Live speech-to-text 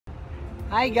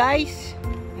Hi guys!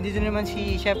 Nandito naman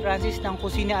si Chef Franz ng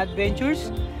Kusina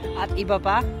Adventures at iba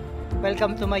pa.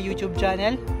 Welcome to my YouTube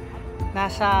channel.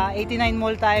 Nasa 89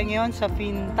 Mall tayo ngayon sa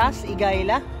Fintas,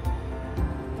 Egaila.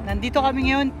 Nandito kami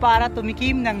ngayon para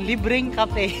tumikim ng libreng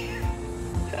kape.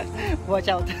 Watch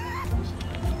out!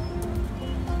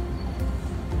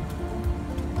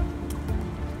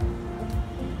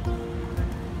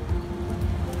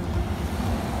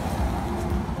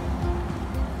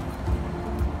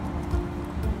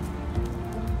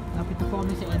 Lapit na po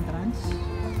kami sa entrance.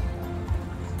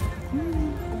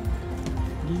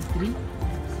 Gate 3.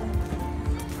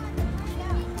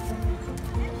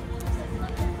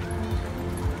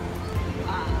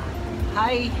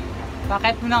 Hi!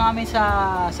 Pakit muna kami sa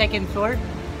second floor.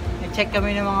 Nag-check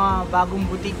kami ng mga bagong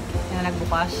boutique na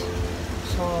nagbukas.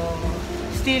 So,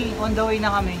 still on the way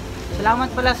na kami. Salamat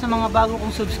pala sa mga bago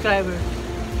kong subscriber.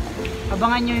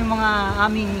 Abangan nyo yung mga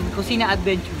aming Kusina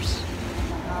Adventures.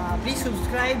 Please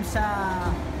subscribe sa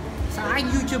aking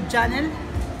YouTube channel,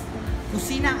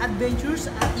 Kusina Adventures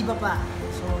at iba pa.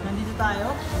 So, nandito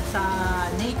tayo sa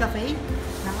Café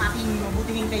ng aking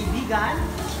mabuting kaibigan.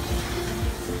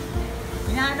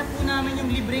 Hinahanap po namin yung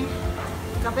libreng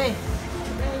kape.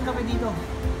 Yung kape dito.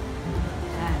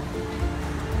 Ayan.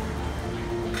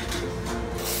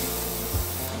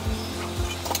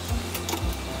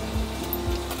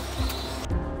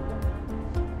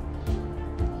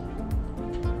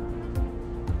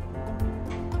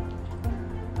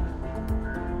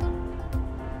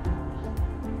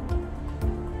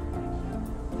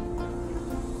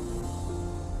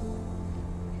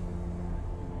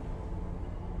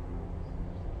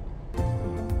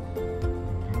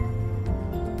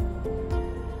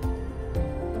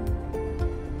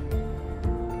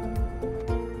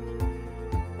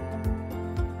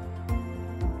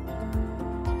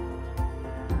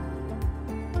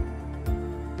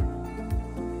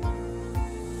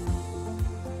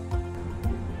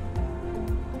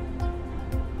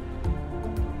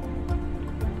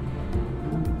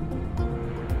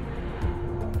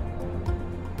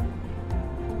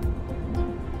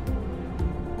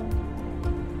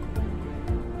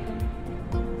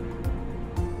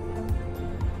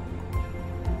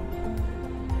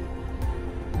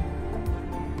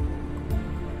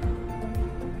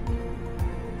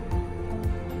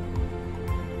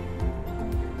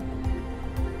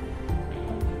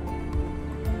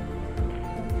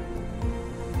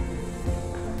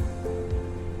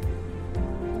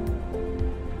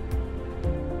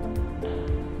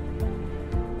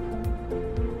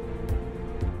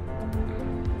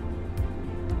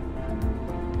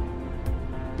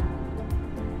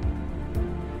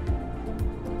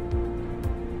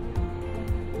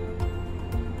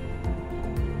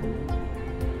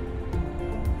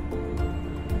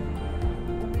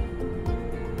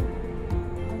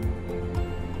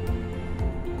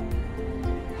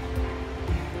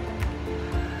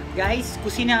 Guys,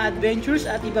 Kusina Adventures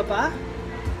at iba pa.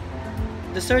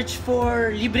 The search for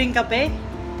libreng kape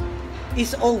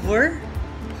is over.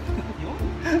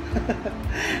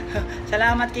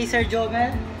 Salamat kay Sir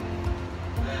Jomel,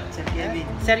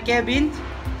 Sir Kevin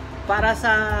para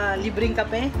sa libreng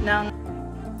kape ng